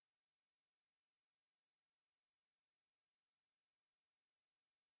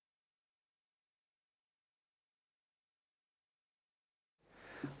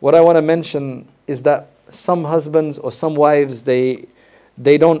what I want to mention is that some husbands or some wives, they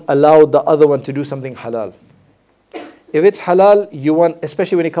don't allow the other one to do something halal. If it's halal, you want,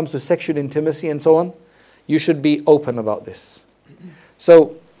 especially when it comes to sexual intimacy and so on, you should be open about this.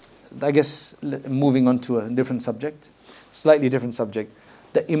 So, I guess moving on to a different subject, slightly different subject.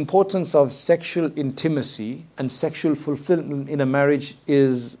 The importance of sexual intimacy and sexual fulfillment in a marriage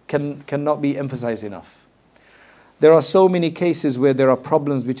cannot be emphasized enough. There are so many cases where there are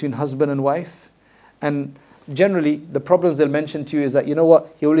problems between husband and wife, and generally the problems they'll mention to you is that, you know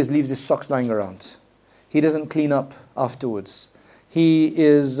what, he always leaves his socks lying around. He doesn't clean up afterwards. He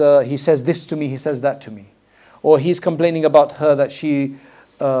says this to me, he says that to me. Or he's complaining about her that she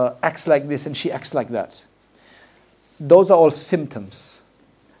acts like this and she acts like that. Those are all symptoms.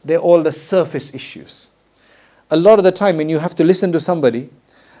 They're all the surface issues. A lot of the time when you have to listen to somebody,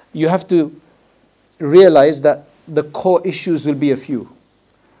 you have to realize that the core issues will be a few.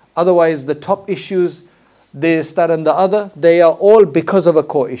 Otherwise, the top issues, this, that and the other, they are all because of a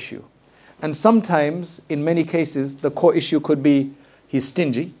core issue. And sometimes, in many cases, the core issue could be he's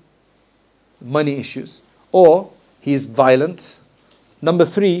stingy, money issues, or he's violent. Number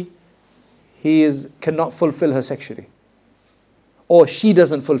 3, he cannot fulfill her sexually, or she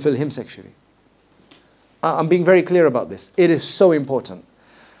doesn't fulfill him sexually. I'm being very clear about this. It is so important.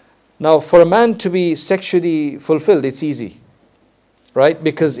 Now, for a man to be sexually fulfilled, it's easy, right?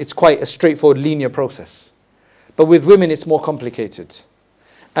 Because it's quite a straightforward, linear process. But with women, it's more complicated.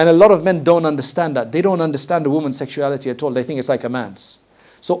 And a lot of men don't understand that. They don't understand a woman's sexuality at all. They think it's like a man's.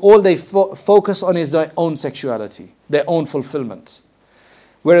 So all they focus on is their own sexuality, their own fulfillment.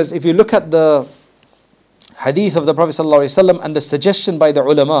 Whereas if you look at the hadith of the Prophet ﷺ and the suggestion by the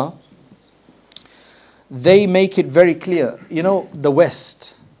ulama, they make it very clear. You know, the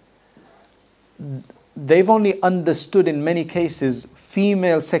West, they've only understood in many cases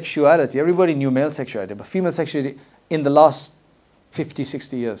female sexuality. Everybody knew male sexuality, but female sexuality in the last 50,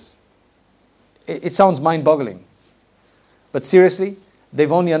 60 years. It sounds mind-boggling. But seriously,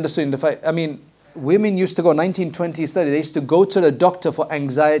 they've only understood in the fight. I mean, women used to go, 1920s, 30s, they used to go to the doctor for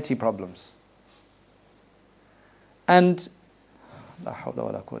anxiety problems. And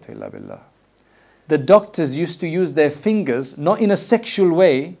the doctors used to use their fingers, not in a sexual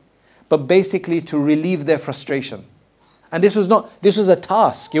way, but basically to relieve their frustration. And this was a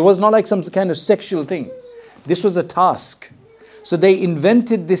task. It was not like some kind of sexual thing. This was a task. So they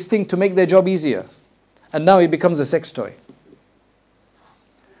invented this thing to make their job easier. And now it becomes a sex toy.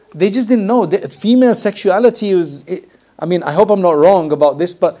 They just didn't know. Female sexuality was, I hope I'm not wrong about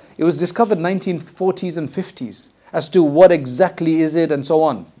this, but it was discovered 1940s and 50s as to what exactly is it and so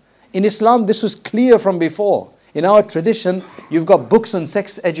on. In Islam, this was clear from before. In our tradition, you've got books on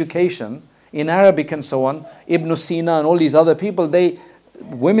sex education in Arabic and so on. Ibn Sina and all these other people,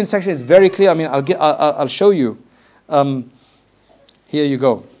 women's sexuality is very clear. I'll show you. Here you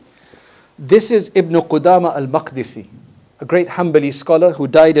go. This is Ibn Qudama al-Maqdisi, a great Hanbali scholar who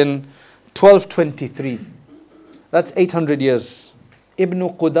died in 1223. That's 800 years. Ibn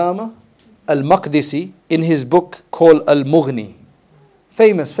Qudama al-Maqdisi, in his book called Al-Mughni,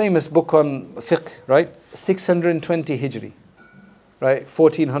 famous book on fiqh, right? 620 Hijri, right?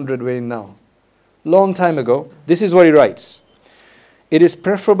 1400 we're in now. Long time ago. This is what he writes. It is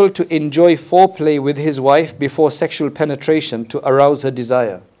preferable to enjoy foreplay with his wife before sexual penetration to arouse her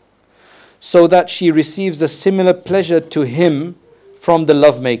desire, so that she receives a similar pleasure to him from the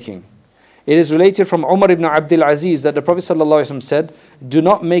lovemaking. It is related from Umar ibn Abdul Aziz that the Prophet ﷺ said, "Do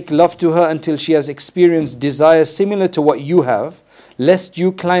not make love to her until she has experienced desire similar to what you have, lest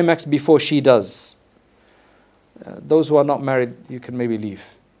you climax before she does." Those who are not married, you can maybe leave,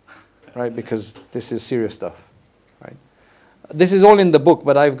 right? Because this is serious stuff, right? This is all in the book,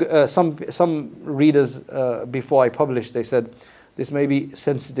 but I've some readers before I published, they said this may be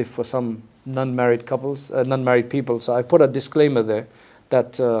sensitive for some non-married people. So I put a disclaimer there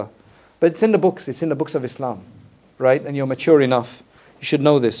that, but it's in the books. It's in the books of Islam, right? And you're mature enough, you should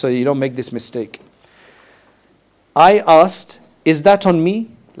know this, so you don't make this mistake. I asked, is that on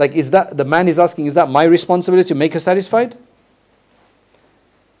me? The man is asking, is that my responsibility to make her satisfied?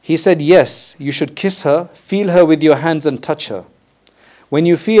 He said, yes, you should kiss her, feel her with your hands and touch her. When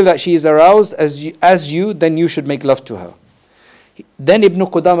you feel that she is aroused as you, then you should make love to her. Then Ibn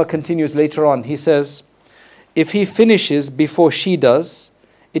Qudama continues later on. He says, if he finishes before she does,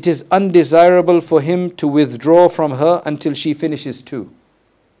 it is undesirable for him to withdraw from her until she finishes too.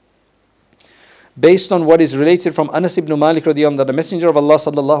 Based on what is related from Anas ibn Malik radiyallahu anhu, the Messenger of Allah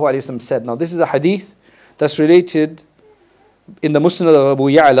sallallahu alayhi wa sallam said. Now this is a hadith that's related in the Musnad of Abu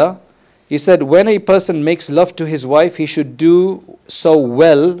Ya'la. He said, when a person makes love to his wife, he should do so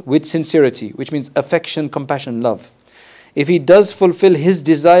well with sincerity, which means affection, compassion, love. If he does fulfill his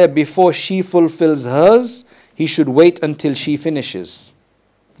desire before she fulfills hers, he should wait until she finishes.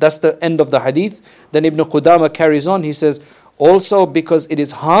 That's the end of the hadith. Then Ibn Qudama carries on. He says, also because it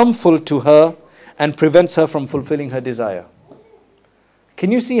is harmful to her and prevents her from fulfilling her desire.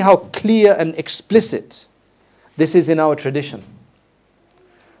 Can you see how clear and explicit this is in our tradition?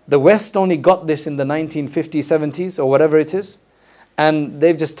 The West only got this in the 1950s, 70s or whatever it is, and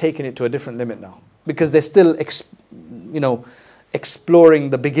they've just taken it to a different limit now because they're still exploring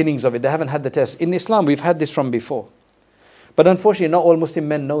the beginnings of it. They haven't had the test. In Islam, we've had this from before. But unfortunately, not all Muslim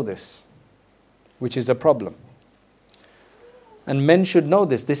men know this, which is a problem. And men should know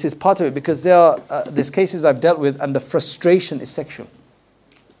this. This is part of it because there's cases I've dealt with and the frustration is sexual.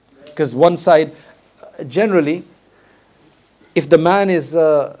 Because one side, generally, if the man is,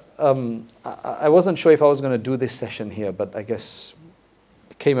 I wasn't sure if I was going to do this session here, but I guess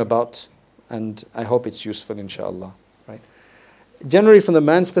it came about and I hope it's useful, inshallah. Right? Generally, from the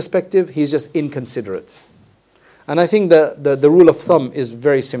man's perspective, he's just inconsiderate. And I think the rule of thumb is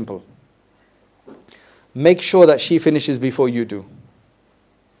very simple. Make sure that she finishes before you do.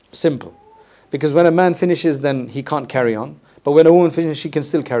 Simple. Because when a man finishes, then he can't carry on. But when a woman finishes, she can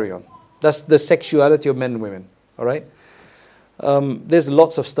still carry on. That's the sexuality of men and women. All right? There's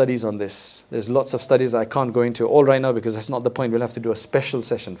lots of studies on this. There's lots of studies I can't go into all right now because that's not the point. We'll have to do a special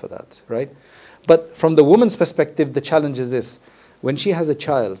session for that. Right? But from the woman's perspective, the challenge is this. When she has a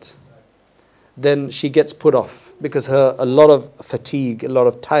child, then she gets put off because a lot of fatigue, a lot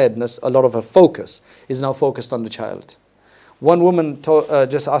of tiredness, a lot of her focus is now focused on the child. One woman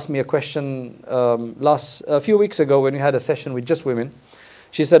just asked me a question a few weeks ago when we had a session with just women.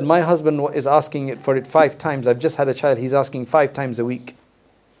 She said, my husband is asking for it 5 times. I've just had a child. He's asking 5 times a week.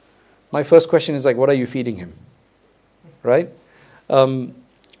 My first question is like, what are you feeding him? Right?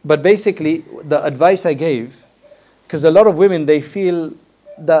 But basically, the advice I gave, because a lot of women, they feel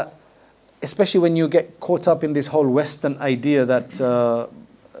that, especially when you get caught up in this whole Western idea that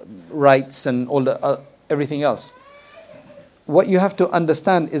rights and all everything else, what you have to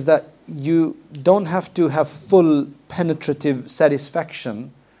understand is that you don't have to have full penetrative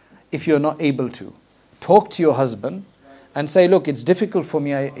satisfaction if you're not able to. Talk to your husband and say, look, it's difficult for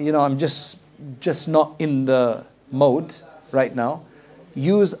me. I'm just not in the mode right now.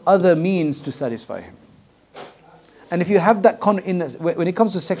 Use other means to satisfy him. And if you have that, when it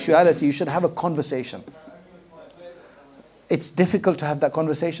comes to sexuality, you should have a conversation. It's difficult to have that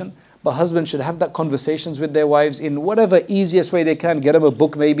conversation, but husbands should have that conversations with their wives in whatever easiest way they can. Get them a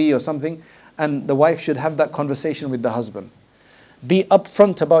book maybe or something, and the wife should have that conversation with the husband. Be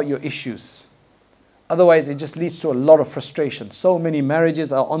upfront about your issues. Otherwise, it just leads to a lot of frustration. So many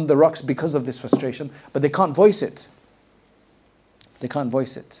marriages are on the rocks because of this frustration, but they can't voice it. They can't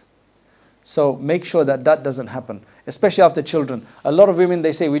voice it. So make sure that doesn't happen, especially after children. A lot of women,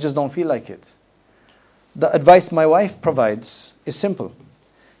 they say, we just don't feel like it. The advice my wife provides is simple.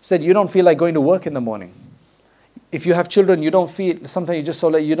 She said, you don't feel like going to work in the morning. If you have children, sometimes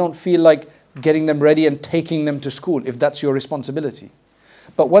you don't feel like getting them ready and taking them to school, if that's your responsibility.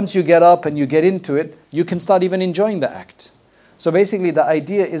 But once you get up and you get into it, you can start even enjoying the act. So basically the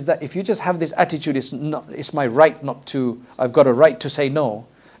idea is that if you just have this attitude, it's my right not to, I've got a right to say no,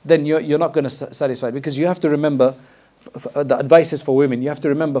 then you're not going to satisfy. Because you have to remember, the advice is for women, you have to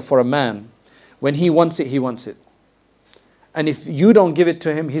remember for a man, when he wants it, he wants it. And if you don't give it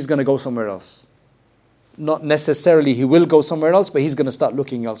to him, he's going to go somewhere else. Not necessarily he will go somewhere else, but he's going to start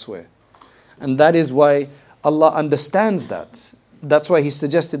looking elsewhere. And that is why Allah understands that. That's why He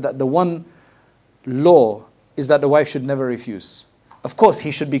suggested that the one law is that the wife should never refuse. Of course, he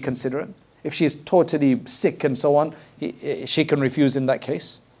should be considerate. If she's totally sick and so on, she can refuse in that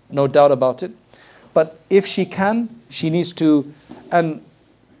case. No doubt about it. But if she can, she needs to, and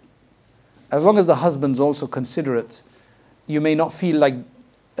as long as the husband's also considerate, you may not feel like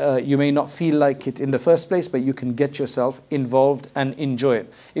it in the first place, but you can get yourself involved and enjoy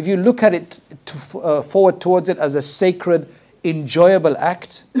it. If you look at it forward towards it as a sacred, enjoyable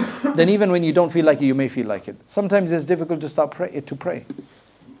act, then even when you don't feel like it, you may feel like it. Sometimes it's difficult to pray.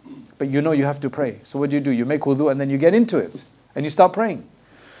 But you know you have to pray. So what do? You make wudu and then you get into it. And you start praying.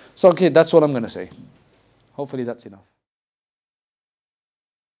 So okay, that's what I'm going to say. Hopefully that's enough.